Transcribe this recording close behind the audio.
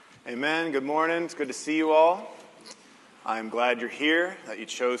Amen. Good morning. It's good to see you all. I'm glad you're here, that you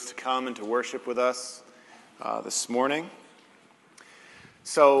chose to come and to worship with us this morning.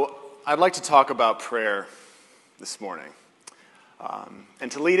 So I'd like to talk about prayer this morning.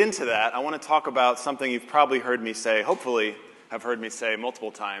 And to lead into that, I want to talk about something you've probably heard me say, hopefully have heard me say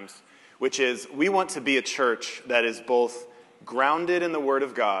multiple times, which is we want to be a church that is both grounded in the Word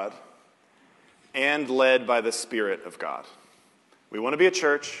of God and led by the Spirit of God. We want to be a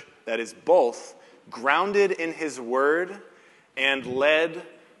church that is both grounded in His Word and led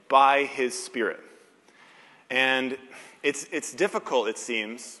by His Spirit. And it's difficult, it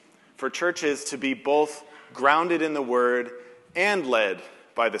seems, for churches to be both grounded in the Word and led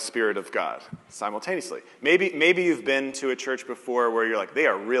by the Spirit of God simultaneously. Maybe you've been to a church before where you're like,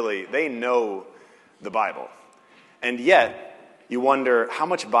 they know the Bible. And yet, you wonder how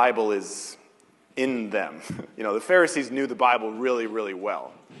much Bible is in them. You know, the Pharisees knew the Bible really, really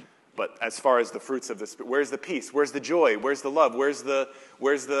well. But as far as the fruits of the Spirit, where's the peace? Where's the joy? Where's the love? Where's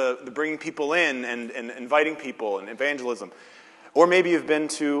the bringing people in and inviting people and evangelism? Or maybe you've been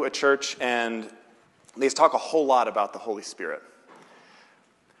to a church and they talk a whole lot about the Holy Spirit,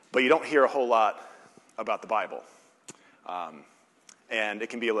 but you don't hear a whole lot about the Bible. And it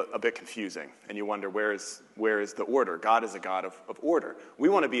can be a bit confusing, and you wonder, where is the order? God is a God of order. We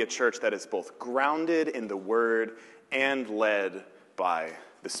want to be a church that is both grounded in the Word and led by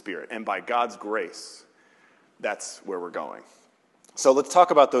the Spirit. And by God's grace, that's where we're going. So let's talk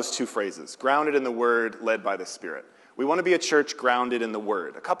about those two phrases, grounded in the Word, led by the Spirit. We want to be a church grounded in the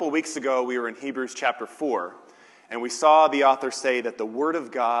Word. A couple of weeks ago, we were in Hebrews chapter 4, and we saw the author say that the Word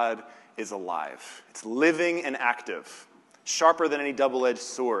of God is alive. It's living and active, sharper than any double-edged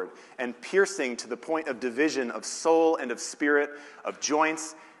sword, and piercing to the point of division of soul and of spirit, of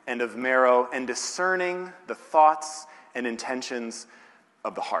joints and of marrow, and discerning the thoughts and intentions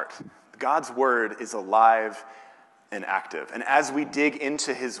of the heart. God's Word is alive and active. And as we dig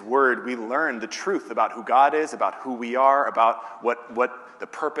into His Word, we learn the truth about who God is, about who we are, about what the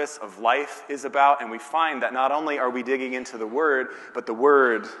purpose of life is about. And we find that not only are we digging into the Word, but the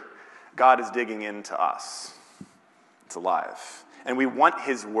Word, God is digging into us. It's alive. And we want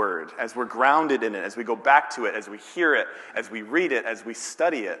His Word as we're grounded in it, as we go back to it, as we hear it, as we read it, as we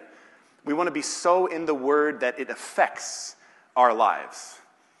study it. We want to be so in the Word that it affects our lives,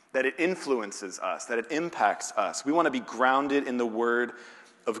 that it influences us, that it impacts us. We want to be grounded in the Word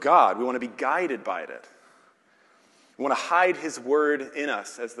of God. We want to be guided by it. We want to hide His Word in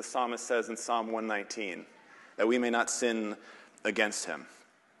us, as the psalmist says in Psalm 119, that we may not sin against Him.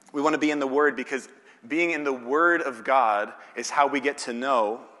 We want to be in the Word because being in the Word of God is how we get to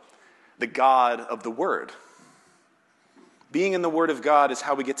know the God of the Word. Being in the Word of God is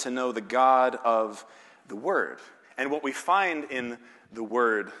how we get to know the God of the Word. And what we find in the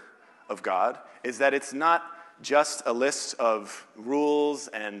Word of God is that it's not just a list of rules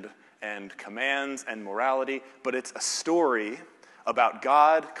and commands and morality, but it's a story about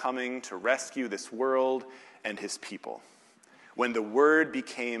God coming to rescue this world and His people. When the Word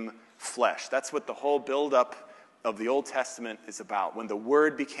became flesh, that's what the whole buildup of the Old Testament is about. When the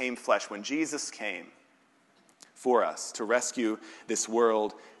Word became flesh, when Jesus came for us to rescue this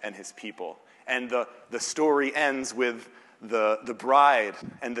world and His people. And the story ends with the bride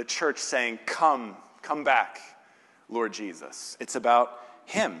and the church saying, come back, Lord Jesus. It's about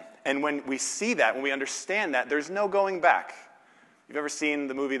Him. And when we see that, when we understand that, there's no going back. You've ever seen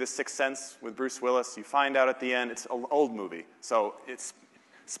the movie The Sixth Sense with Bruce Willis? You find out at the end, it's an old movie, so it's,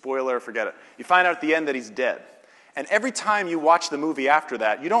 spoiler, forget it. You find out at the end that he's dead. And every time you watch the movie after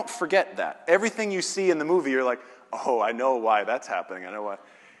that, you don't forget that. Everything you see in the movie, you're like, oh, I know why that's happening. I know why.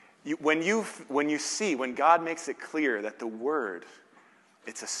 When God makes it clear that the Word,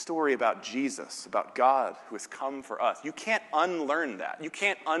 it's a story about Jesus, about God who has come for us. You can't unlearn that. You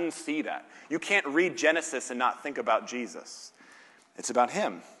can't unsee that. You can't read Genesis and not think about Jesus. It's about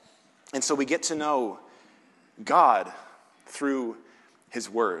Him. And so we get to know God through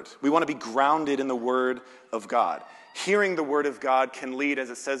His Word. We want to be grounded in the Word of God. Hearing the Word of God can lead, as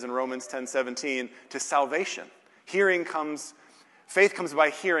it says in Romans 10:17, to salvation. Faith comes by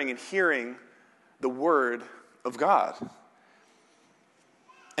hearing, and hearing the Word of God.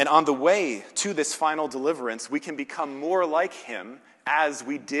 And on the way to this final deliverance, we can become more like Him as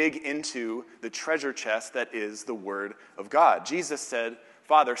we dig into the treasure chest that is the Word of God. Jesus said,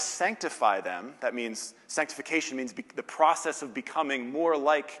 Father, sanctify them. That means, sanctification means the process of becoming more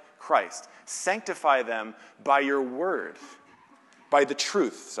like Christ. Sanctify them by your Word. By the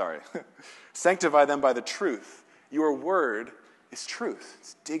truth, Sanctify them by the truth. Your Word is truth.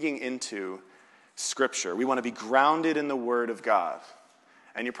 It's digging into Scripture. We want to be grounded in the Word of God.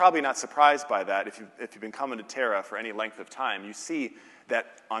 And you're probably not surprised by that if you've been coming to Terra for any length of time. You see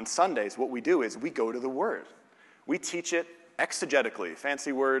that on Sundays, what we do is we go to the Word. We teach it exegetically,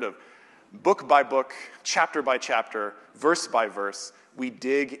 fancy word of book by book, chapter by chapter, verse by verse. We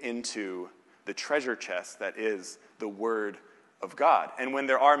dig into the treasure chest that is the Word of God. And when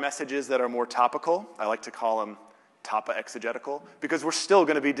there are messages that are more topical, I like to call them topa-exegetical, because we're still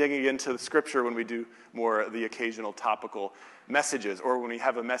going to be digging into the Scripture when we do more of the occasional topical messages. Or when we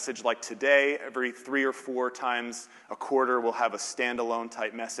have a message like today, every 3 or 4 times a quarter, we'll have a standalone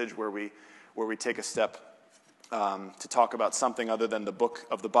type message where we take a step to talk about something other than the book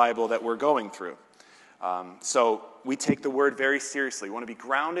of the Bible that we're going through. So we take the Word very seriously. We want to be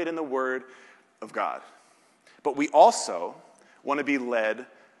grounded in the Word of God. But we also want to be led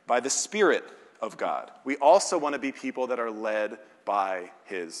by the Spirit of God. We also want to be people that are led by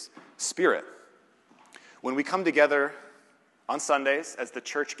His Spirit. When we come together on Sundays as the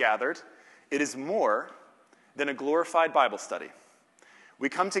church gathered, it is more than a glorified Bible study. We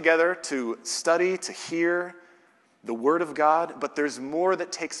come together to study, to hear the Word of God, but there's more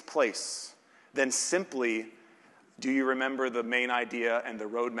that takes place than simply, do you remember the main idea and the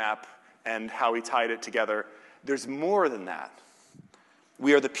roadmap and how we tied it together? There's more than that.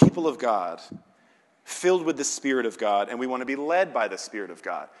 We are the people of God, filled with the Spirit of God, and we want to be led by the Spirit of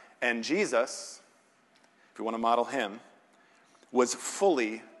God. And Jesus, if we want to model Him, was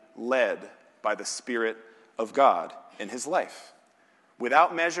fully led by the Spirit of God in His life.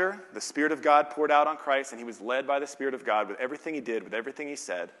 Without measure, the Spirit of God poured out on Christ, and He was led by the Spirit of God with everything He did, with everything He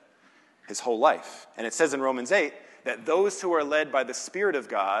said, His whole life. And it says in Romans 8 that those who are led by the Spirit of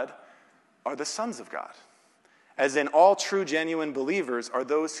God are the sons of God. As in, all true, genuine believers are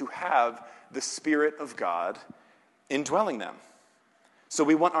those who have the Spirit of God indwelling them. So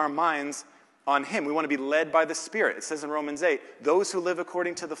we want our minds on Him. We want to be led by the Spirit. It says in Romans 8, those who live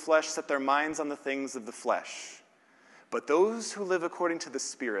according to the flesh set their minds on the things of the flesh. But those who live according to the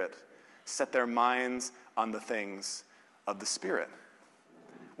Spirit set their minds on the things of the Spirit.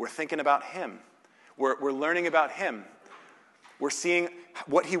 We're thinking about Him. We're learning about Him. We're seeing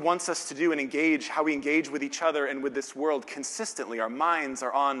what He wants us to do and engage, how we engage with each other and with this world consistently. Our minds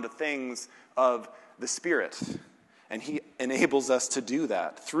are on the things of the Spirit. And He enables us to do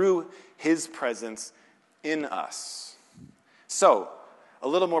that through His presence in us. So, a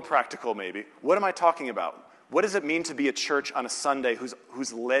little more practical maybe. What am I talking about? What does it mean to be a church on a Sunday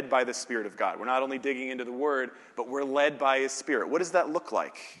who's led by the Spirit of God? We're not only digging into the Word, but we're led by His Spirit. What does that look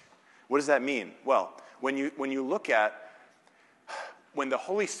like? What does that mean? Well, when you look at when the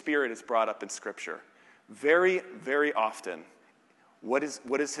Holy Spirit is brought up in Scripture, very, very often, what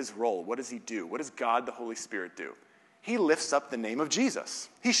is His role? What does He do? What does God the Holy Spirit do? He lifts up the name of Jesus.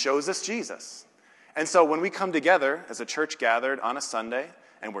 He shows us Jesus. And so when we come together as a church gathered on a Sunday,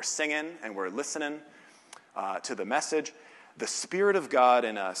 and we're singing and we're listening to the message, the Spirit of God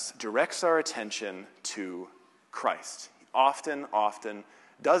in us directs our attention to Christ. He often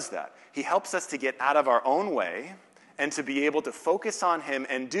does that. He helps us to get out of our own way and to be able to focus on Him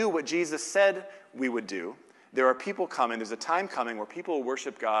and do what Jesus said we would do. There are people coming, there's a time coming where people will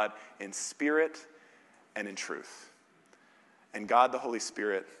worship God in spirit and in truth. And God, the Holy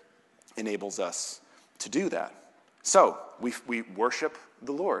Spirit, enables us to do that. So, we worship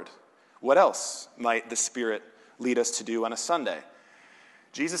the Lord. What else might the Spirit lead us to do on a Sunday?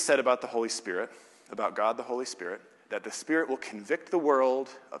 Jesus said about the Holy Spirit, about God the Holy Spirit, that the Spirit will convict the world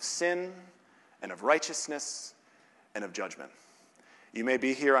of sin and of righteousness and of judgment. You may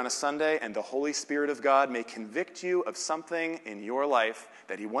be here on a Sunday, and the Holy Spirit of God may convict you of something in your life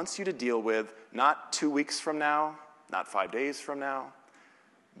that He wants you to deal with, not 2 weeks from now, not 5 days from now,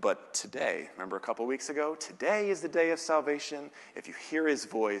 but today. Remember a couple weeks ago? Today is the day of salvation. If you hear His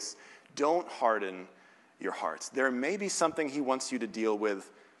voice, don't harden your hearts. There may be something He wants you to deal with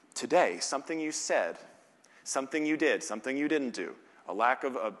today, something you said, something you did, something you didn't do, a lack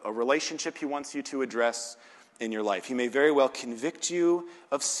of a relationship He wants you to address in your life. He may very well convict you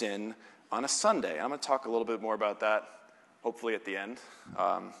of sin on a Sunday. I'm going to talk a little bit more about that, hopefully at the end.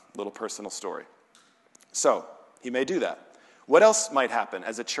 Little personal story. So, He may do that. What else might happen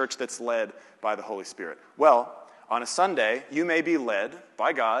as a church that's led by the Holy Spirit? Well, on a Sunday, you may be led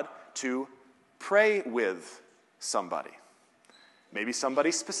by God to pray with somebody. Maybe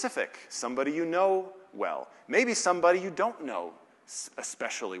somebody specific, somebody you know well. Maybe somebody you don't know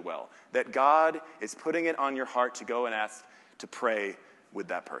especially well, that God is putting it on your heart to go and ask to pray with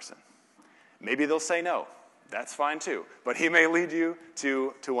that person. Maybe they'll say no. That's fine too. But He may lead you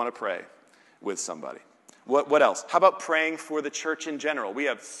to want to pray with somebody. What else? How about praying for the church in general? We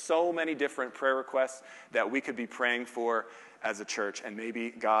have so many different prayer requests that we could be praying for as a church, and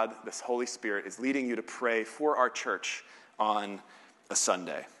maybe God, this Holy Spirit, is leading you to pray for our church on a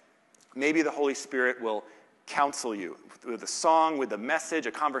Sunday. Maybe the Holy Spirit will counsel you with a song, with a message,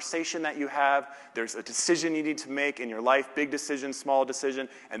 a conversation that you have. There's a decision you need to make in your life, big decision, small decision,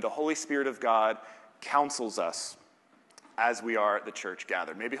 and the Holy Spirit of God counsels us as we are the church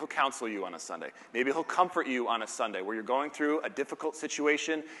gathered. Maybe he'll counsel you on a Sunday. Maybe he'll comfort you on a Sunday where you're going through a difficult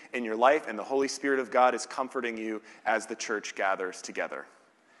situation in your life and the Holy Spirit of God is comforting you as the church gathers together.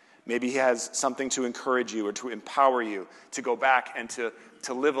 Maybe he has something to encourage you or to empower you to go back and to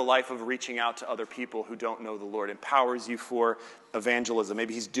live a life of reaching out to other people who don't know the Lord, empowers you for evangelism.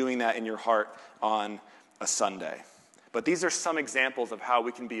 Maybe he's doing that in your heart on a Sunday. But these are some examples of how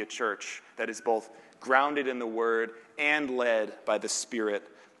we can be a church that is both grounded in the Word and led by the Spirit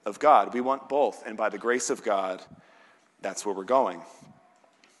of God. We want both, and by the grace of God, that's where we're going.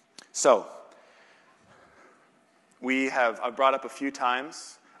 So, I've brought up a few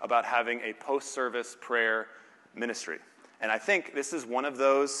times about having a post-service prayer ministry. And I think this is one of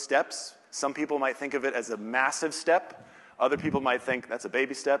those steps. Some people might think of it as a massive step. Other people might think that's a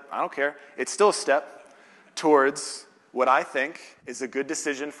baby step. I don't care. It's still a step towards what I think is a good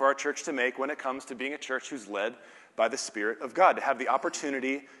decision for our church to make when it comes to being a church who's led by the Spirit of God, to have the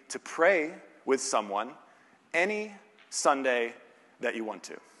opportunity to pray with someone any Sunday that you want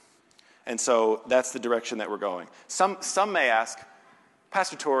to. And so that's the direction that we're going. Some may ask,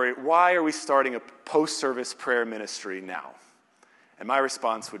 Pastor Tory, why are we starting a post-service prayer ministry now? And my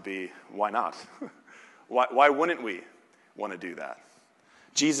response would be, why not? Why wouldn't we want to do that?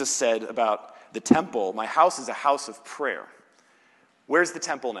 Jesus said about the temple, my house is a house of prayer. Where's the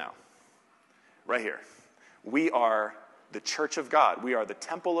temple now? Right here. We are the church of God. We are the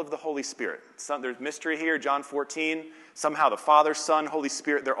temple of the Holy Spirit. There's mystery here, John 14. Somehow the Father, Son, Holy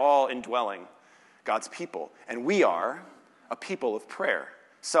Spirit, they're all indwelling God's people. And we are a people of prayer.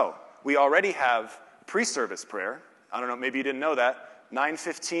 So we already have pre-service prayer. I don't know, maybe you didn't know that.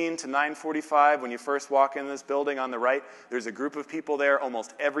 9:15 to 9:45, when you first walk in this building on the right, there's a group of people there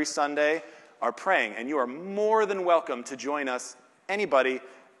almost every Sunday are praying. And you are more than welcome to join us, anybody,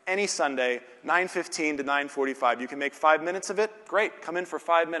 any Sunday, 9:15 to 9:45. You can make 5 minutes of it. Great. Come in for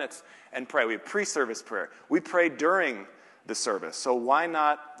 5 minutes and pray. We have pre-service prayer. We pray during the service. So why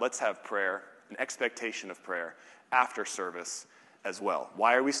not let's have prayer, an expectation of prayer, after service as well.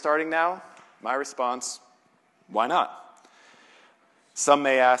 Why are we starting now? My response, why not? Some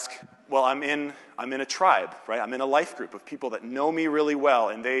may ask, well, I'm in a tribe, right? I'm in a life group of people that know me really well,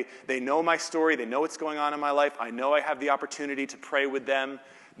 and they know my story, they know what's going on in my life. I know I have the opportunity to pray with them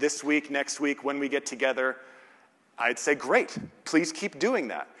this week, next week, when we get together. I'd say, great, please keep doing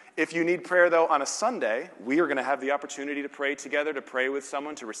that. If you need prayer, though, on a Sunday, we are going to have the opportunity to pray together, to pray with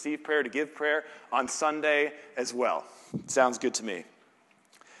someone, to receive prayer, to give prayer on Sunday as well. Sounds good to me.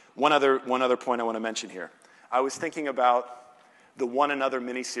 One other point I want to mention here. I was thinking about the One Another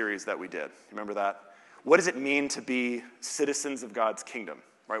mini-series that we did. Remember that? What does it mean to be citizens of God's kingdom?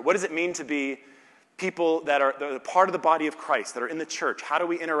 Right? What does it mean to be people that are part of the body of Christ, that are in the church? How do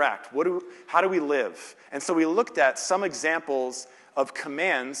we interact? How do we live? And so we looked at some examples of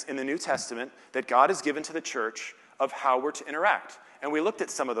commands in the New Testament that God has given to the church of how we're to interact. And we looked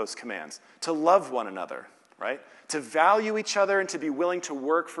at some of those commands. To love one another, right? To value each other and to be willing to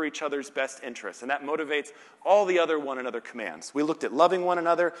work for each other's best interests. And that motivates all the other one another commands. We looked at loving one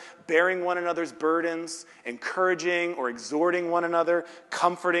another, bearing one another's burdens, encouraging or exhorting one another,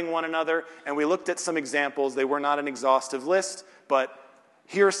 comforting one another. And we looked at some examples. They were not an exhaustive list, but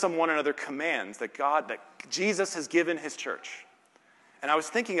here are some one another commands that Jesus has given his church. And I was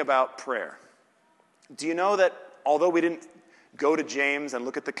thinking about prayer. Do you know that although we didn't go to James and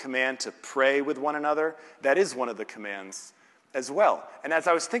look at the command to pray with one another, that is one of the commands as well. And as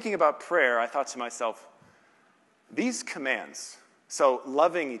I was thinking about prayer, I thought to myself, these commands, so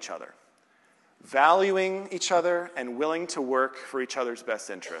loving each other, valuing each other, and willing to work for each other's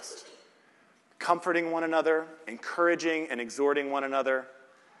best interest, comforting one another, encouraging and exhorting one another,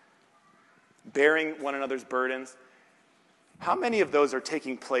 bearing one another's burdens, how many of those are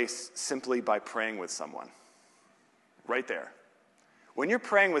taking place simply by praying with someone? Right there. When you're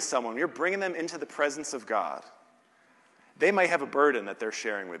praying with someone, you're bringing them into the presence of God. They might have a burden that they're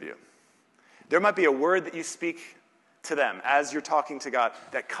sharing with you. There might be a word that you speak to them as you're talking to God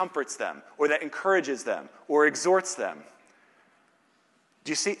that comforts them or that encourages them or exhorts them.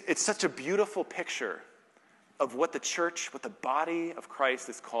 Do you see? It's such a beautiful picture of what the church, what the body of Christ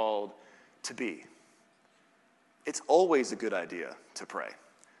is called to be. It's always a good idea to pray.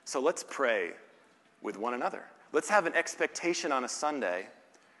 So let's pray with one another. Let's have an expectation on a Sunday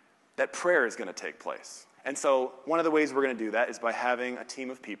that prayer is going to take place. And so one of the ways we're going to do that is by having a team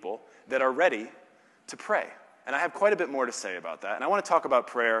of people that are ready to pray. And I have quite a bit more to say about that. And I want to talk about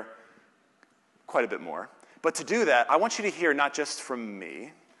prayer quite a bit more. But to do that, I want you to hear not just from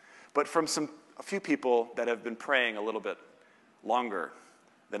me, but from a few people that have been praying a little bit longer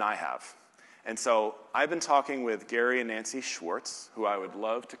than I have. And so I've been talking with Gary and Nancy Schwartz, who I would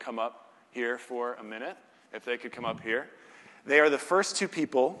love to come up here for a minute, if they could come up here. They are the first two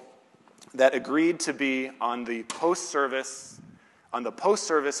people that agreed to be on the post-service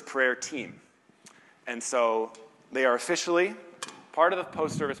prayer team. And so they are officially part of the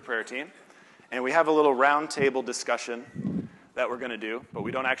post-service prayer team. And we have a little round table discussion that we're going to do, but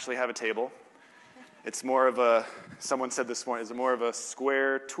we don't actually have a table. It's more of a, someone said this morning, it's more of a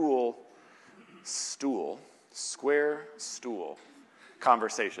square stool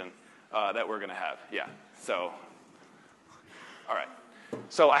conversation that we're going to have. Yeah, so, all right.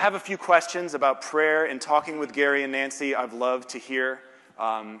 So I have a few questions about prayer. In talking with Gary and Nancy, I've loved to hear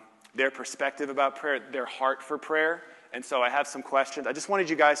their perspective about prayer, their heart for prayer. And so I have some questions. I just wanted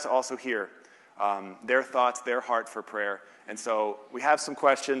you guys to also hear their thoughts, their heart for prayer. And so we have some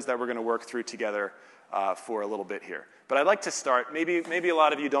questions that we're going to work through together for a little bit here. But I'd like to start. Maybe a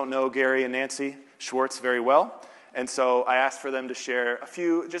lot of you don't know Gary and Nancy Schwartz very well. And so I asked for them to share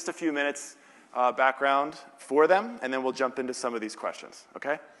just a few minutes background for them, and then we'll jump into some of these questions,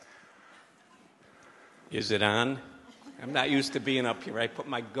 okay? Is it on? I'm not used to being up here. I put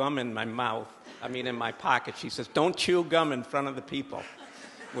my gum in my mouth, in my pocket. She says, don't chew gum in front of the people,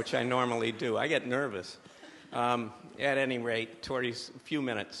 which I normally do. I get nervous. At any rate, Tory's a few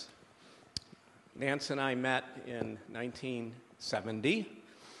minutes. Nance and I met in 1970.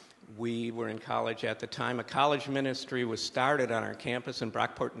 We were in college at the time. A college ministry was started on our campus in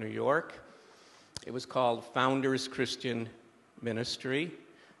Brockport, New York. It was called Founders Christian Ministry.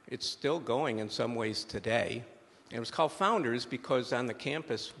 It's still going in some ways today. And it was called Founders because on the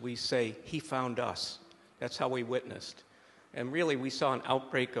campus we say, he found us. That's how we witnessed. And really we saw an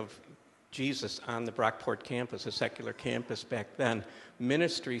outbreak of Jesus on the Brockport campus, a secular campus back then.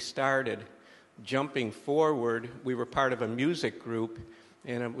 Ministry started. Jumping forward, we were part of a music group,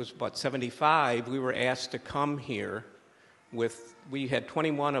 and it was about 75. We were asked to come here we had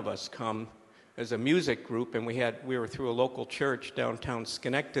 21 of us come as a music group, and we were through a local church downtown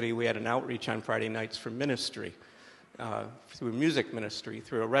Schenectady. We had an outreach on Friday nights for ministry, through music ministry,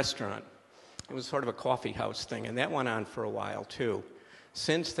 through a restaurant. It was sort of a coffee house thing, and that went on for a while too.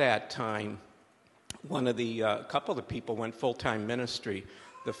 Since that time, a couple of the people went full-time ministry.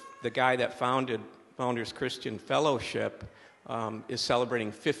 The guy that founded Founders Christian Fellowship is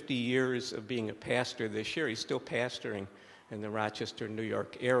celebrating 50 years of being a pastor this year. He's still pastoring in the Rochester, New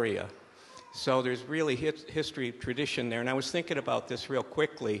York area. So there's really history, tradition there. And I was thinking about this real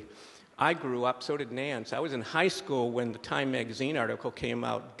quickly. I grew up, so did Nance. I was in high school when the Time magazine article came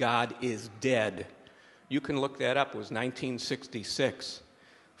out, God is Dead. You can look that up. It was 1966.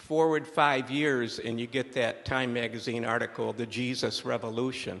 Forward 5 years, and you get that Time magazine article, The Jesus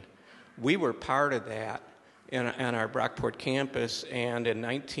Revolution. We were part of that on our Brockport campus, and in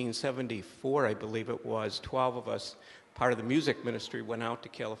 1974, I believe it was, 12 of us, part of the music ministry, went out to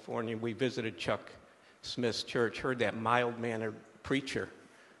California. We visited Chuck Smith's church, heard that mild-mannered preacher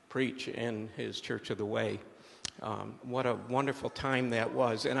preach in his Church of the Way. What a wonderful time that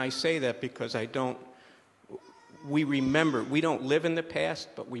was. And I say that because we remember, we don't live in the past,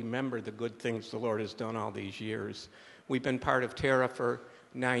 but we remember the good things the Lord has done all these years. We've been part of Terra for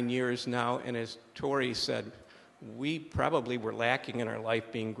 9 years now, and as Tory said, we probably were lacking in our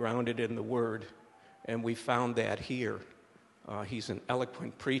life being grounded in the Word, and we found that here. He's an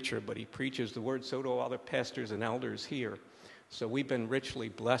eloquent preacher, but he preaches the Word, so do all the pastors and elders here. So we've been richly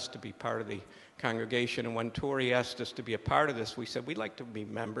blessed to be part of the congregation, and when Tory asked us to be a part of this, we said, we'd like to be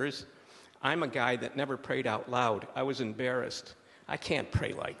members. I'm a guy that never prayed out loud. I was embarrassed. I can't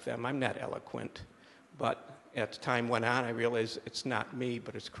pray like them. I'm not eloquent. But as time went on, I realized it's not me,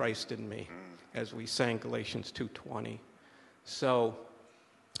 but it's Christ in me, as we sang Galatians 2:20. So,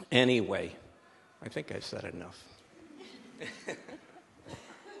 anyway, I think I said enough.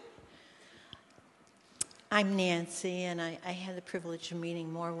 I'm Nancy, and I had the privilege of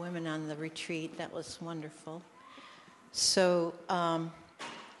meeting more women on the retreat. That was wonderful. So,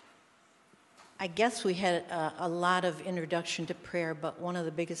 I guess we had a lot of introduction to prayer, but one of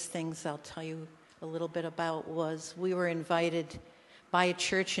the biggest things I'll tell you a little bit about was we were invited by a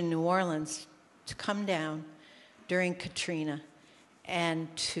church in New Orleans to come down during Katrina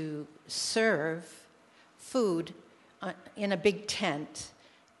and to serve food in a big tent,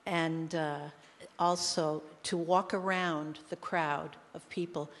 and also to walk around the crowd of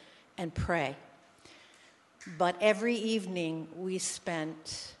people and pray. But every evening we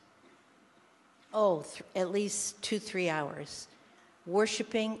spent, at least 2-3 hours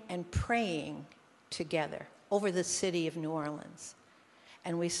worshiping and praying together over the city of New Orleans.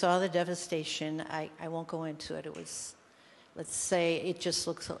 And we saw the devastation. I won't go into it. It was, let's say,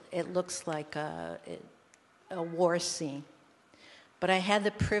 it looks like a war scene. But I had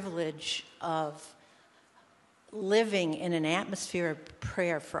the privilege of living in an atmosphere of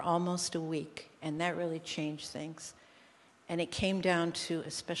prayer for almost a week, and that really changed things. And it came down to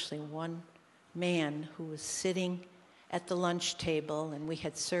especially one man who was sitting at the lunch table, and we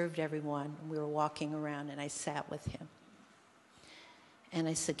had served everyone, and we were walking around, and I sat with him. And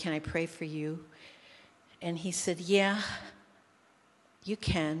I said, "Can I pray for you?" And he said, "Yeah, you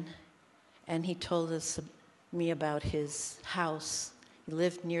can." And he told me about his house. He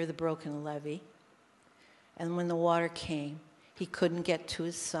lived near the broken levee. And when the water came, he couldn't get to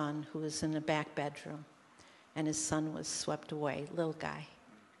his son, who was in the back bedroom. And his son was swept away, little guy.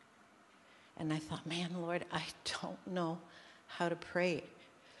 And I thought, man, Lord, I don't know how to pray.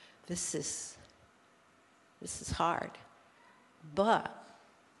 This is hard. But,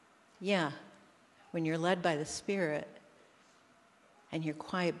 yeah, when you're led by the Spirit and you're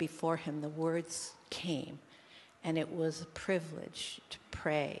quiet before him, the words came. And it was a privilege to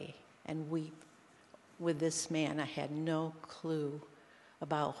pray and weep with this man. I had no clue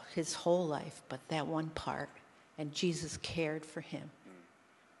about his whole life, but that one part. And Jesus cared for him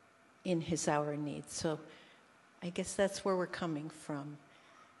in his hour of need. So I guess that's where we're coming from,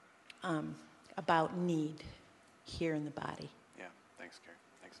 about need here in the body. Yeah, thanks, Carrie.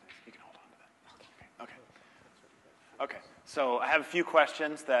 Thanks, Nick. You can hold on to that. Okay. So I have a few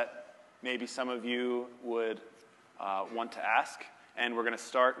questions that maybe some of you would want to ask. And we're going to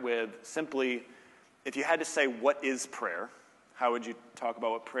start with simply, if you had to say what is prayer, how would you talk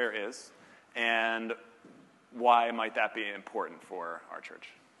about what prayer is? And why might that be important for our church?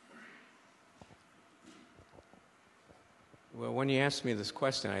 Well, when you asked me this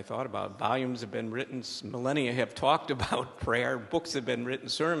question, I thought about volumes have been written, millennia have talked about prayer, books have been written,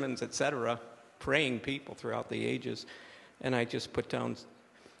 sermons, etc., praying people throughout the ages. And I just put down,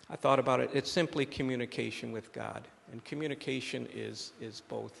 I thought about it, it's simply communication with God. And communication is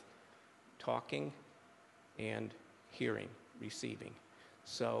both talking and hearing, receiving.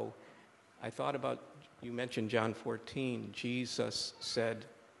 So I thought about, you mentioned John 14, Jesus said,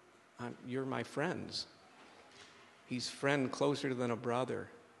 "You're my friends." He's friend closer than a brother.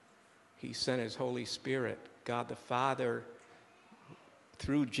 He sent his Holy Spirit. God the Father,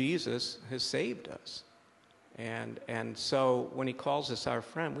 through Jesus, has saved us. And so when he calls us our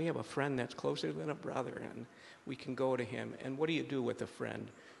friend, we have a friend that's closer than a brother, and we can go to him. And what do you do with a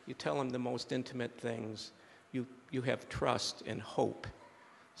friend? You tell him the most intimate things. You have trust and hope.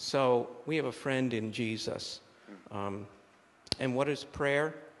 So we have a friend in Jesus. And what is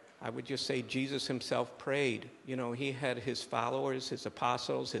prayer? I would just say Jesus himself prayed. You know, he had his followers, his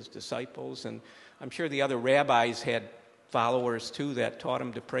apostles, his disciples, and I'm sure the other rabbis had followers too that taught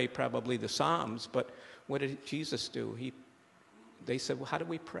him to pray probably the Psalms. But what did Jesus do? They said, well, how do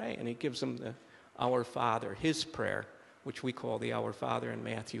we pray? And he gives them the Our Father, his prayer, which we call the Our Father in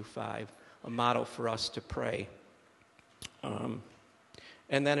Matthew 5, a model for us to pray. And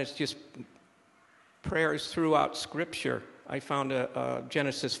then it's just prayers throughout Scripture. I found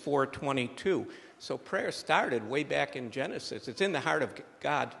Genesis 4:22. So prayer started way back in Genesis. It's in the heart of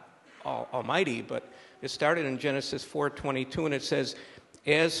God Almighty, but it started in Genesis 4:22, and it says,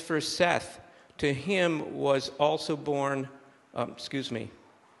 "As for Seth, to him was also born,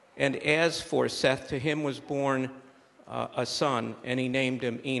 and as for Seth, to him was born a son, and he named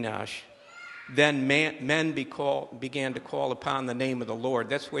him Enosh. Then men began to call upon the name of the Lord."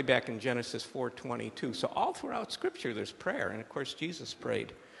 That's way back in Genesis 4:22. So all throughout Scripture there's prayer, and of course Jesus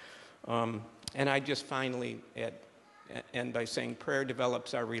prayed. And I just finally end by saying prayer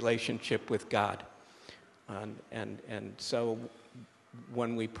develops our relationship with God. And so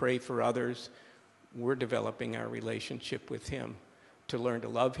when we pray for others, we're developing our relationship with him to learn to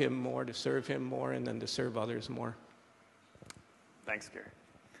love him more, to serve him more, and then to serve others more. Thanks, Gary.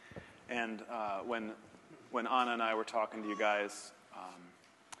 And when Anna and I were talking to you guys,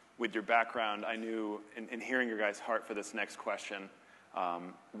 with your background, I knew, in hearing your guys' heart for this next question,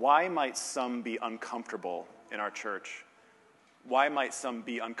 why might some be uncomfortable in our church? Why might some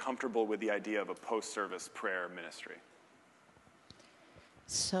be uncomfortable with the idea of a post-service prayer ministry?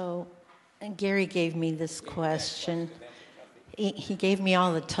 So, and Gary gave me this question. He gave me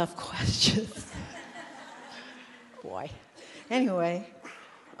all the tough questions. Boy. Anyway.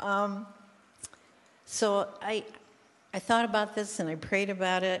 So I thought about this and I prayed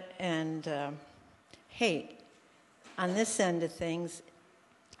about it, and hey, on this end of things,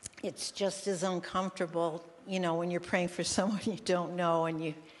 it's just as uncomfortable, when you're praying for someone you don't know and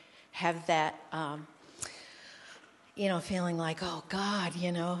you have that, feeling like, oh, God,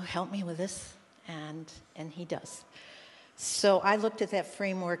 help me with this. And he does. So I looked at that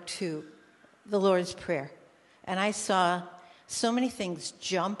framework too, the Lord's Prayer. And I saw so many things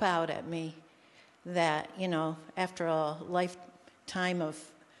jump out at me that, after a lifetime of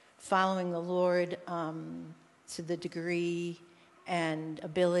following the Lord to the degree and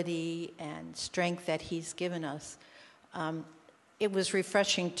ability and strength that he's given us, it was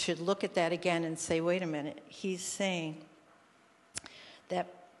refreshing to look at that again and say, wait a minute, he's saying that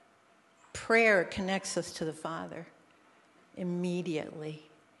prayer connects us to the Father immediately.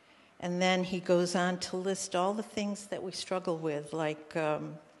 And then he goes on to list all the things that we struggle with, like the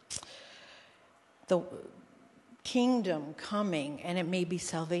kingdom coming, and it may be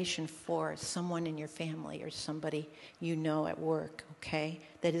salvation for someone in your family or somebody at work, okay?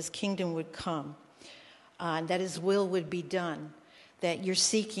 That his kingdom would come, that his will would be done, that you're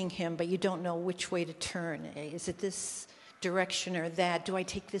seeking him, but you don't know which way to turn. Is it this direction or that? Do I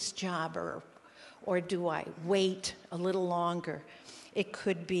take this job or do I wait a little longer? It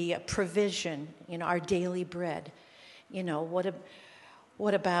could be a provision, our daily bread.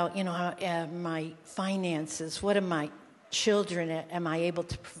 What about, my finances? What are my children am I able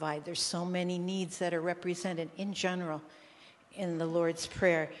to provide? There's so many needs that are represented in general in the Lord's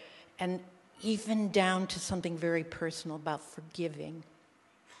Prayer. And even down to something very personal about forgiving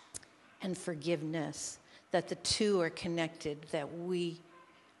and forgiveness, that the two are connected, that we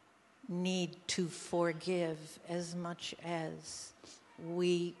need to forgive as much as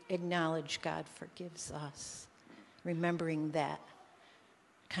we acknowledge God forgives us. Remembering that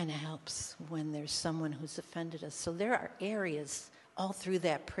kind of helps when there's someone who's offended us. So there are areas all through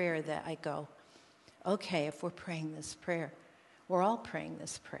that prayer that I go, okay, if we're praying this prayer, we're all praying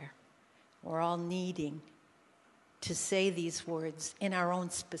this prayer. We're all needing to say these words in our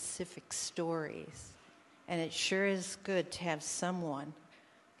own specific stories. And it sure is good to have someone,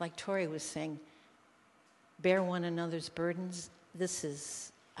 like Tory was saying, bear one another's burdens. This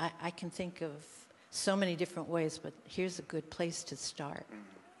is, I can think of so many different ways, but here's a good place to start.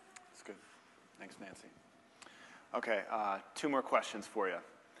 That's good. Thanks, Nancy. Okay, 2 more questions for you.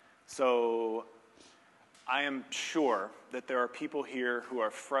 So I am sure that there are people here who are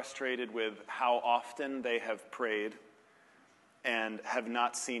frustrated with how often they have prayed and have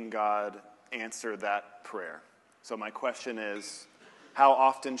not seen God answer that prayer. So my question is, how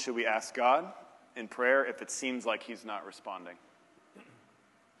often should we ask God in prayer if it seems like he's not responding?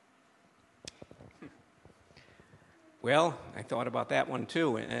 Well, I thought about that one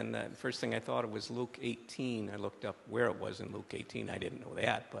too, and the first thing I thought of was Luke 18. I looked up where it was in Luke 18. I didn't know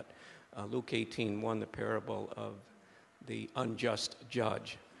that, but Luke 18:1, the parable of the unjust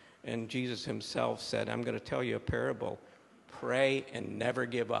judge. And Jesus himself said, I'm going to tell you a parable. Pray and never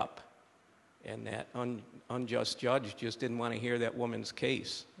give up. And that unjust judge just didn't want to hear that woman's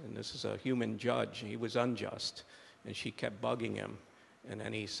case. And this is a human judge. He was unjust. And she kept bugging him. And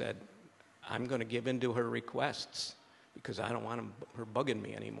then he said, I'm going to give in to her requests because I don't want her bugging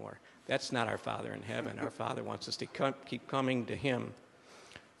me anymore. That's not our Father in heaven. Our Father wants us to keep coming to him.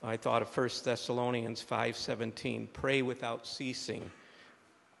 I thought of 1 Thessalonians 5:17. Pray without ceasing.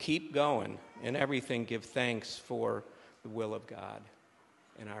 Keep going. In everything give thanks for the will of God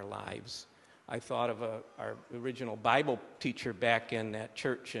in our lives. I thought of our original Bible teacher back in that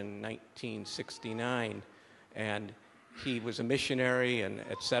church in 1969, and he was a missionary and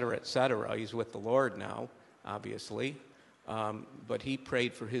et cetera, et cetera. He's with the Lord now, obviously, but he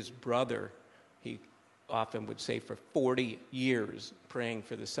prayed for his brother. He often would say for 40 years praying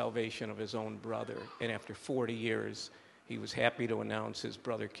for the salvation of his own brother, and after 40 years he was happy to announce his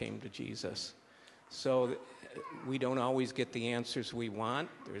brother came to Jesus. So we don't always get the answers we want.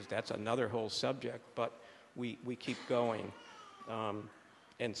 That's another whole subject, but we keep going.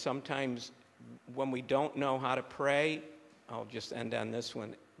 And sometimes when we don't know how to pray, I'll just end on this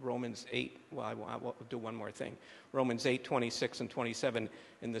one. Romans 8, I will do one more thing. Romans 8:26 and 27.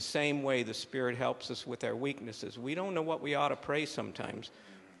 In the same way, the Spirit helps us with our weaknesses. We don't know what we ought to pray sometimes,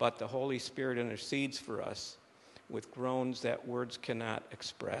 but the Holy Spirit intercedes for us with groans that words cannot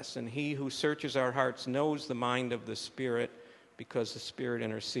express. And he who searches our hearts knows the mind of the Spirit because the Spirit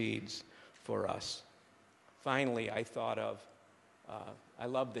intercedes for us. Finally, I thought of, I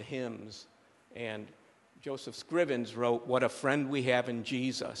love the hymns, and Joseph Scrivens wrote, What a Friend We Have in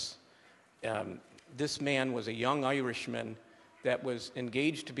Jesus. This man was a young Irishman that was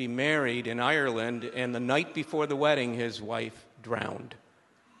engaged to be married in Ireland, and the night before the wedding, his wife drowned.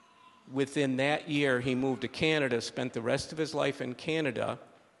 within that year, he moved to Canada, spent the rest of his life in Canada.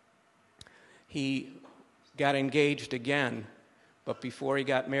 He got engaged again, but before he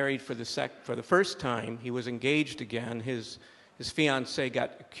got married for the first time, he was engaged again. His fiancée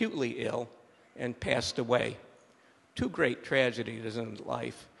got acutely ill and passed away. Two great tragedies in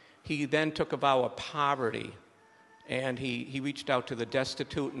life. He then took a vow of poverty, and he reached out to the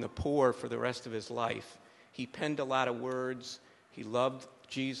destitute and the poor for the rest of his life. He penned a lot of words. He loved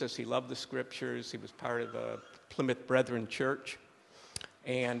Jesus. He loved the scriptures. He was part of the Plymouth Brethren Church.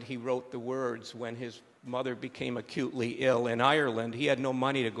 And he wrote the words when his mother became acutely ill in Ireland. He had no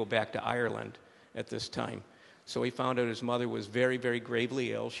money to go back to Ireland at this time. So he found out his mother was very, very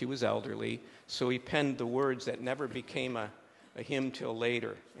gravely ill. She was elderly. So he penned the words that never became a hymn till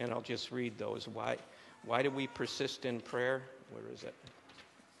later. And I'll just read those. Why do we persist in prayer? Where is it?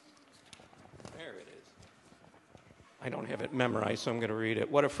 There it is. I don't have it memorized, so I'm going to read it.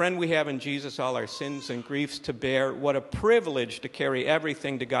 What a friend we have in Jesus, all our sins and griefs to bear. What a privilege to carry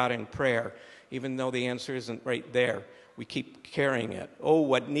everything to God in prayer, even though the answer isn't right there. We keep carrying it. Oh,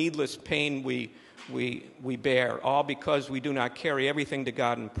 what needless pain we bear, all because we do not carry everything to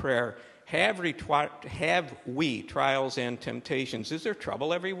God in prayer. Have we trials and temptations? Is there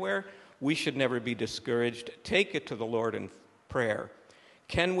trouble everywhere? We should never be discouraged. Take it to the Lord in prayer.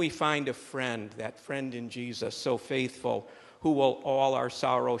 Can we find a friend, that friend in Jesus, so faithful, who will all our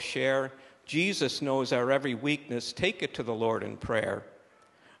sorrow share? Jesus knows our every weakness. Take it to the Lord in prayer.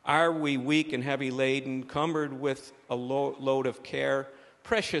 Are we weak and heavy laden, cumbered with a load of care?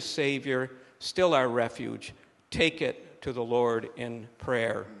 Precious Savior, still our refuge. Take it to the Lord in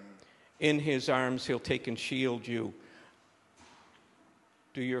prayer. In his arms he'll take and shield you.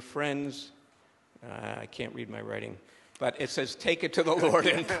 Do your friends, I can't read my writing, but it says, take it to the Lord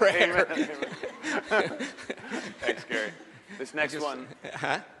in prayer. Amen. Thanks, Gary. This next one,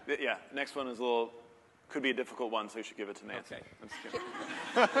 next one is could be a difficult one, so you should give it to Nancy. Okay. I'm just kidding.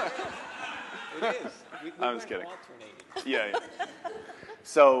 It is. I'm just kidding. Yeah.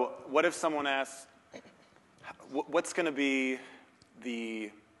 So what if someone asks, what's going to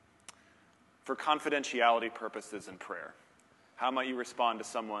be for confidentiality purposes in prayer? How might you respond to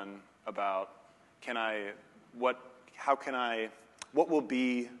someone about, what will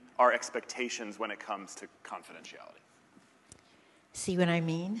be our expectations when it comes to confidentiality? See what I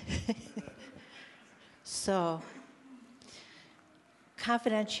mean? So,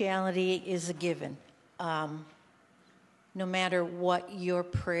 confidentiality is a given. No matter what your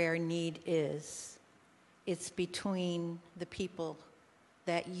prayer need is, it's between the people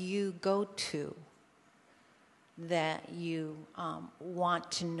that you go to that you want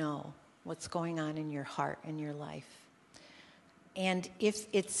to know what's going on in your heart and your life. And if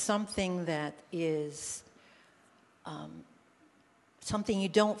it's something that is something you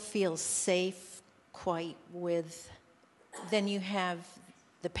don't feel safe quite with, then you have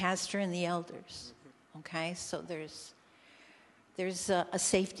the pastor and the elders. Okay, so there's a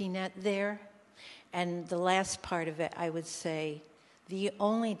safety net there. And the last part of it, I would say, the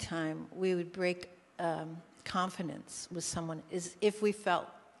only time we would break confidence with someone is if we felt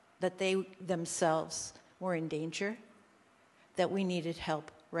that they themselves were in danger, that we needed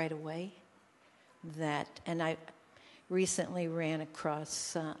help right away. And I recently ran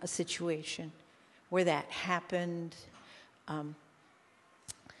across a situation where that happened.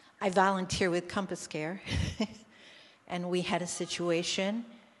 I volunteer with Compass Care, and we had a situation,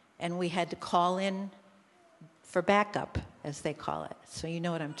 and we had to call in for backup, as they call it. So you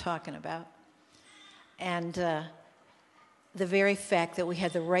know what I'm talking about. And the very fact that we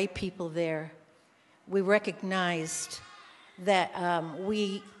had the right people there, we recognized that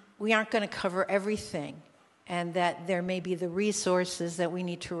we aren't going to cover everything, and that there may be the resources that we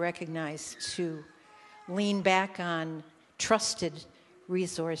need to recognize to lean back on trusted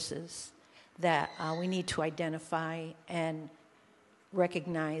resources that we need to identify and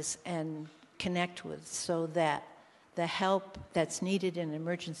recognize and connect with so that the help that's needed in an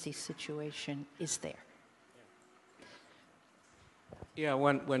emergency situation is there. Yeah,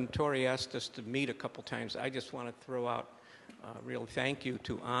 when Tory asked us to meet a couple times, I just want to throw out a real thank you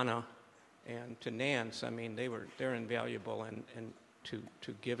to Anna and to Nance. I mean, they're invaluable and to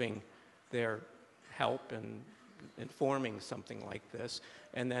giving their help and informing something like this.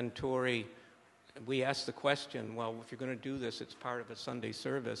 And then Tory, we asked the question, well, if you're going to do this, it's part of a Sunday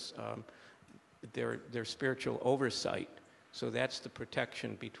service, their spiritual oversight. So that's the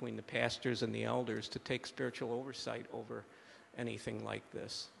protection between the pastors and the elders, to take spiritual oversight over anything like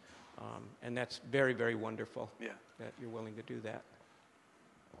this. And that's very, very wonderful that you're willing to do that.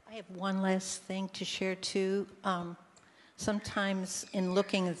 I have one last thing to share, too. sometimes in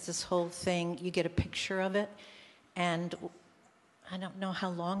looking at this whole thing, you get a picture of it. And I don't know how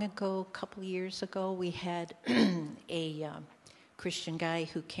long ago, a couple years ago, we had a Christian guy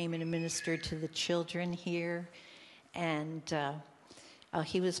who came in and ministered to the children here. And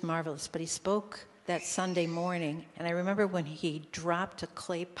he was marvelous. But he spoke that Sunday morning. And I remember when he dropped a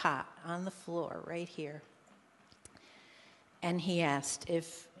clay pot on the floor right here. And he asked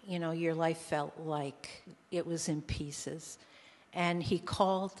if, your life felt like it was in pieces. And he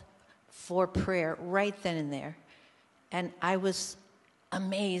called for prayer right then and there. And I was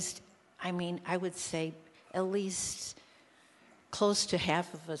amazed. I mean, I would say at least close to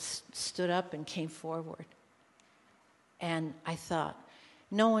half of us stood up and came forward. And I thought,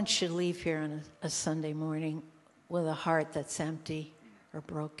 no one should leave here on a Sunday morning with a heart that's empty or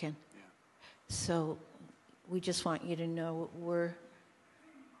broken. Yeah. So we just want you to know we're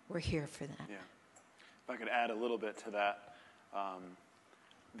here for that. Yeah. If I could add a little bit to that,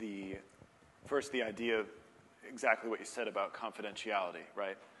 the idea of exactly what you said about confidentiality,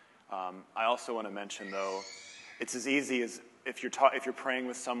 right? I also want to mention, though, it's as easy as if you're praying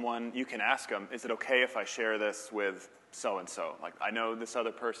with someone, you can ask them, is it okay if I share this with so-and-so? Like, I know this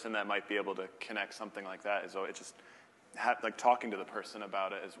other person that might be able to connect something like that. So it's just like talking to the person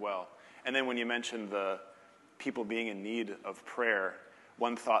about it as well. And then when you mentioned the people being in need of prayer,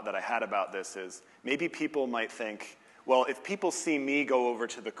 one thought that I had about this is maybe people might think, well, if people see me go over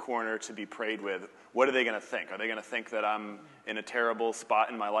to the corner to be prayed with, what are they going to think? Are they going to think that I'm in a terrible spot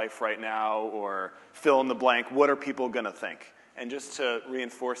in my life right now, or fill in the blank? What are people going to think? And just to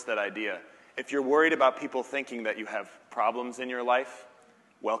reinforce that idea, if you're worried about people thinking that you have problems in your life,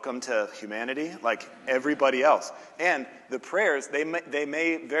 welcome to humanity, like everybody else. And the prayers, they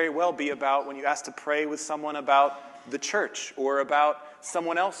may very well be about when you ask to pray with someone about the church or about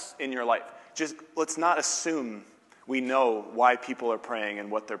someone else in your life. Just let's not assume we know why people are praying and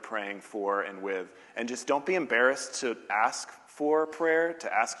what they're praying for and with. And just don't be embarrassed to ask for prayer,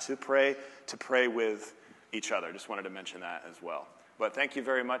 to ask to pray with each other. Just wanted to mention that as well. But thank you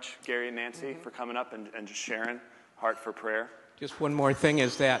very much, Gary and Nancy, for coming up and just sharing heart for prayer. Just one more thing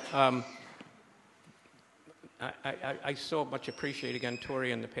is that I so much appreciate, again,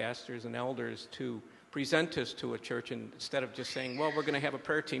 Tory and the pastors and elders to present us to a church, and instead of just saying, well, we're going to have a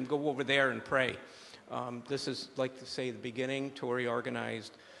prayer team, go over there and pray. This is, like to say, the beginning. Tory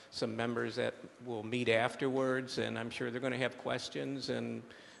organized some members that will meet afterwards, and I'm sure they're going to have questions. And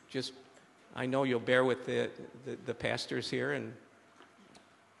just, I know you'll bear with the pastors here and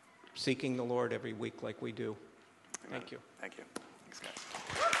seeking the Lord every week like we do. Amen. Thank you. Thank you. Thanks, guys.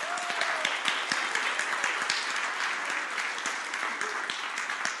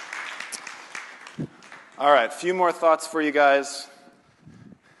 All right, a few more thoughts for you guys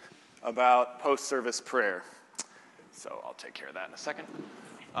about post-service prayer. So I'll take care of that in a second.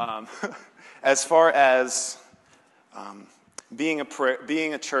 As far as being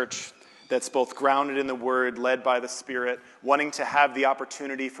a church that's both grounded in the Word, led by the Spirit, wanting to have the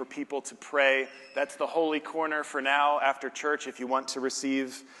opportunity for people to pray, that's the holy corner for now after church if you want to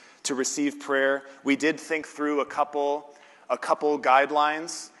receive prayer. We did think through a couple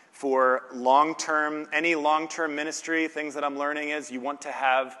guidelines for any long-term ministry. Things that I'm learning is you want to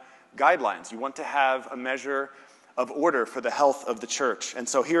have guidelines. You want to have a measure of order for the health of the church. And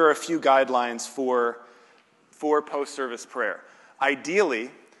so here are a few guidelines for post-service prayer. Ideally,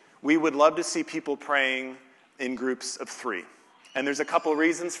 we would love to see people praying in groups of 3. And there's a couple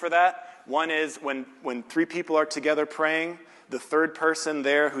reasons for that. One is when 3 people are together praying, the third person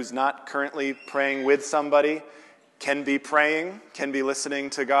there who's not currently praying with somebody can be praying, can be listening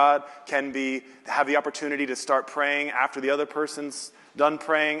to God, have the opportunity to start praying after the other person's done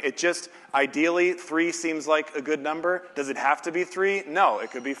praying. It just, ideally, 3 seems like a good number. Does it have to be 3? No,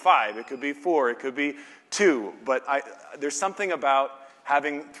 it could be 5, it could be 4, it could be 2. But there's something about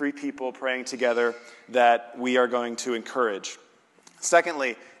having 3 people praying together that we are going to encourage.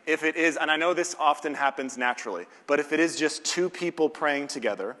 Secondly, if it is, and I know this often happens naturally, but if it is just 2 people praying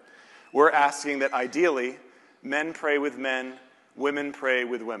together, we're asking that ideally men pray with men, women pray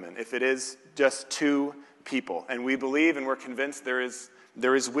with women. If it is just 2 people, and we believe and we're convinced there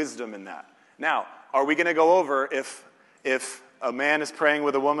is wisdom in that. Now, are we going to go over if a man is praying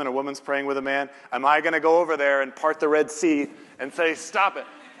with a woman's praying with a man? Am I going to go over there and part the Red Sea and say, stop it?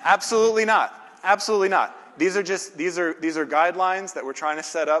 Absolutely not. Absolutely not. These are guidelines that we're trying to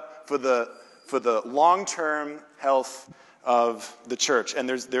set up for the long-term health of the church. And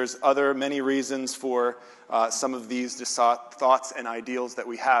there's many reasons for some of these thoughts and ideals that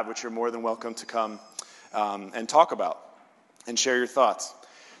we have, which you're more than welcome to come and talk about and share your thoughts.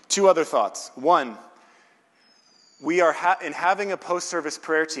 2 other thoughts. One, we are in having a post-service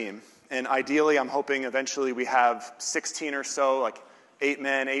prayer team, and ideally I'm hoping eventually we have 16 or so, like 8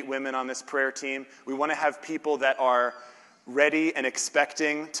 men, 8 women on this prayer team. We want to have people that are ready and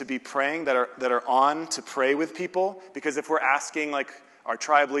expecting to be praying, that are on to pray with people, because if we're asking like our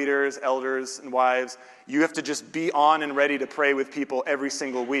tribe leaders, elders, and wives, you have to just be on and ready to pray with people every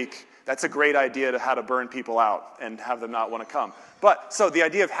single week. That's a great idea to how to burn people out and have them not want to come. But, so the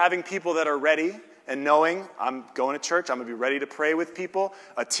idea of having people that are ready and knowing, I'm going to church, I'm going to be ready to pray with people,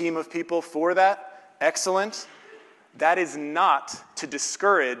 a team of people for that, excellent. That is not to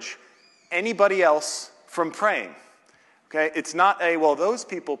discourage anybody else from praying. Okay? It's not well, those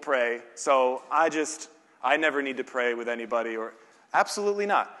people pray, so I never need to pray with anybody, or absolutely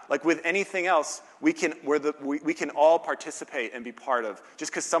not. Like with anything else, we can all participate and be part of.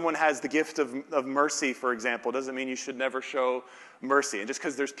 Just because someone has the gift of mercy, for example, doesn't mean you should never show mercy. And just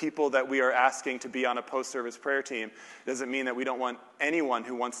because there's people that we are asking to be on a post-service prayer team doesn't mean that we don't want anyone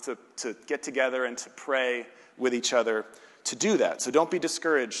who wants to get together and to pray with each other to do that. So don't be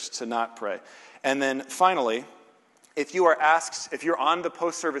discouraged to not pray. And then finally, if you're on the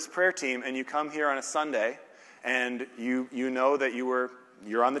post-service prayer team and you come here on a Sunday, and you know that you're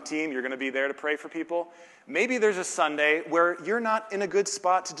on the team, you're going to be there to pray for people, maybe there's a Sunday where you're not in a good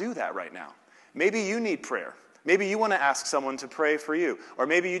spot to do that right now. Maybe you need prayer. Maybe you want to ask someone to pray for you. Or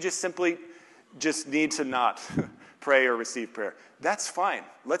maybe you just simply need to not pray or receive prayer. That's fine.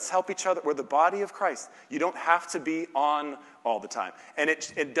 Let's help each other. We're the body of Christ. You don't have to be on all the time. And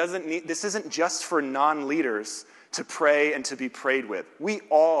this isn't just for non-leaders to pray and to be prayed with. We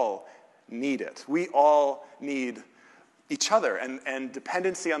all need it. We all need each other and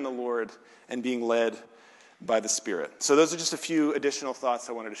dependency on the Lord and being led by the Spirit. So those are just a few additional thoughts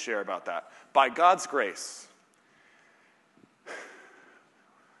I wanted to share about that. By God's grace,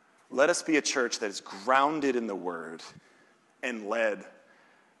 let us be a church that is grounded in the Word and led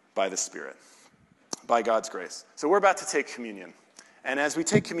by the Spirit. By God's grace. So we're about to take communion. And as we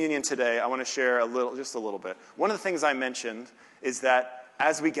take communion today, I want to share just a little bit. One of the things I mentioned is that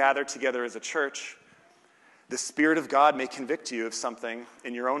as we gather together as a church, the Spirit of God may convict you of something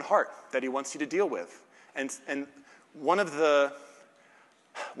in your own heart that He wants you to deal with. And one of the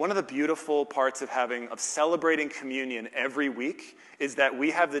beautiful parts of celebrating communion every week is that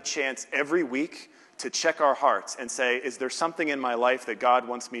we have the chance every week to check our hearts and say, is there something in my life that God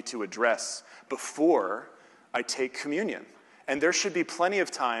wants me to address before I take communion? And there should be plenty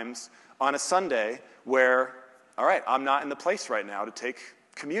of times on a Sunday where, all right, I'm not in the place right now to take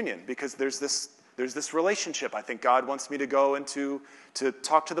communion because there's this relationship. I think God wants me to go and to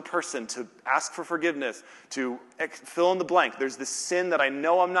talk to the person, to ask for forgiveness, to fill in the blank. There's this sin that I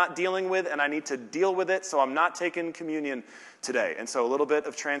know I'm not dealing with, and I need to deal with it, so I'm not taking communion today. And so a little bit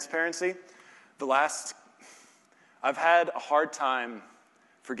of transparency. I've had a hard time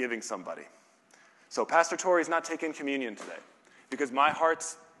forgiving somebody. So Pastor Tory's not taking communion today because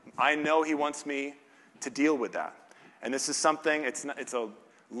I know he wants me to deal with that. And this is something, it's a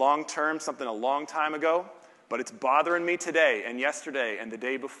long-term, something a long time ago, but it's bothering me today and yesterday and the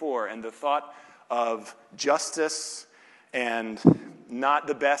day before. And the thought of justice and not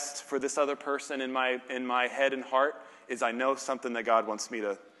the best for this other person in my head and heart is, I know, something that God wants me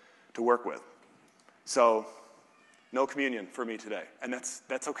to work with. So no communion for me today. And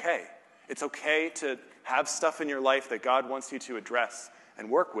that's okay. It's okay to have stuff in your life that God wants you to address and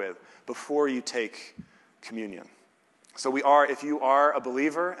work with before you take communion. So if you are a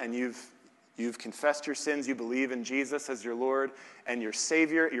believer and you've confessed your sins, you believe in Jesus as your Lord and your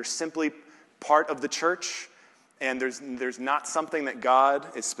Savior, you're simply part of the church, and there's not something that God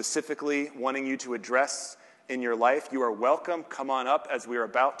is specifically wanting you to address in your life, you are welcome. Come on up as we are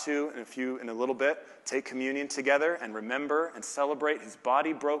about to in a little bit. Take communion together and remember and celebrate His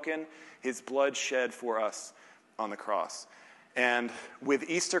body broken, His blood shed for us on the cross. And with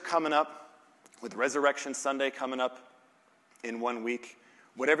Easter coming up, with Resurrection Sunday coming up in 1 week,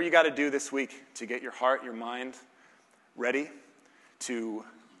 whatever you got to do this week to get your heart, your mind ready to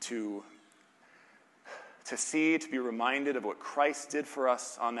see, to be reminded of what Christ did for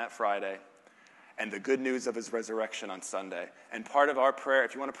us on that Friday and the good news of His resurrection on Sunday. And part of our prayer,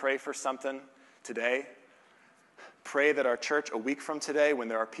 if you want to pray for something today, pray that our church, a week from today, when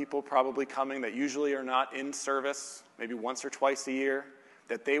there are people probably coming that usually are not in service, maybe once or twice a year,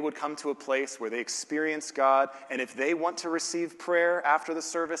 that they would come to a place where they experience God, and if they want to receive prayer after the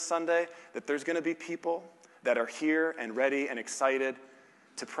service Sunday, that there's going to be people that are here and ready and excited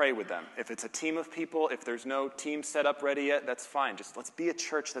to pray with them. If it's a team of people, if there's no team set up ready yet, that's fine. Just let's be a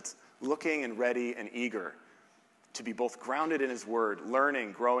church that's looking and ready and eager to be both grounded in his word,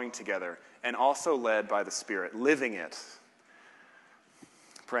 learning, growing together, and also led by the Spirit, living it,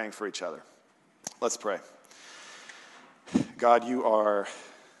 praying for each other. Let's pray. God, you are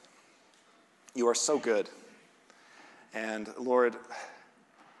so good. And Lord,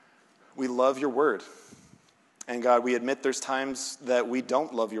 we love your word. And God, we admit there's times that we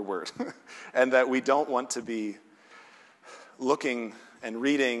don't love your word and that we don't want to be looking and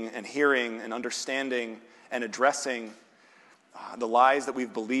reading and hearing and understanding and addressing the lies that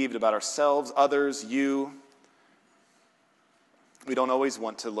we've believed about ourselves, others, you. We don't always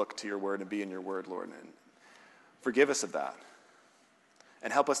want to look to your word and be in your word, Lord. And forgive us of that.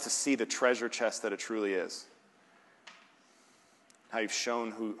 And help us to see the treasure chest that it truly is. How you've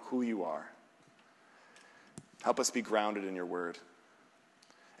shown who you are. Help us be grounded in your word.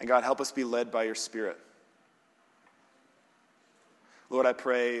 And God, help us be led by your Spirit. Lord, I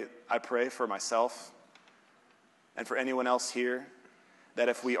pray for myself and for anyone else here that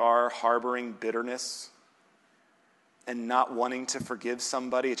if we are harboring bitterness and not wanting to forgive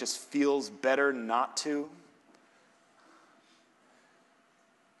somebody, it just feels better not to.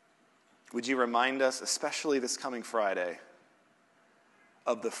 Would you remind us, especially this coming Friday,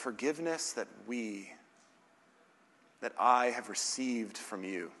 of the forgiveness that I have received from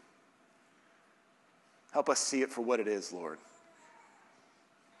you. Help us see it for what it is, Lord.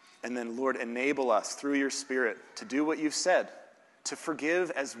 And then, Lord, enable us through your Spirit to do what you've said, to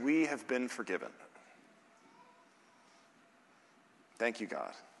forgive as we have been forgiven. Thank you,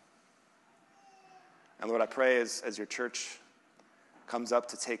 God. And Lord, I pray as your church comes up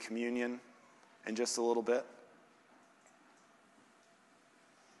to take communion in just a little bit,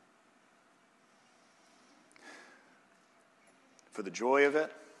 for the joy of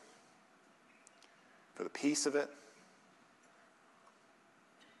it, for the peace of it,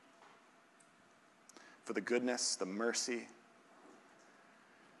 for the goodness, the mercy,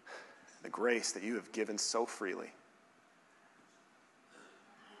 the grace that you have given so freely.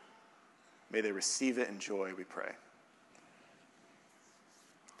 May they receive it in joy, we pray.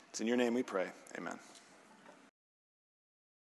 It's in your name we pray. Amen.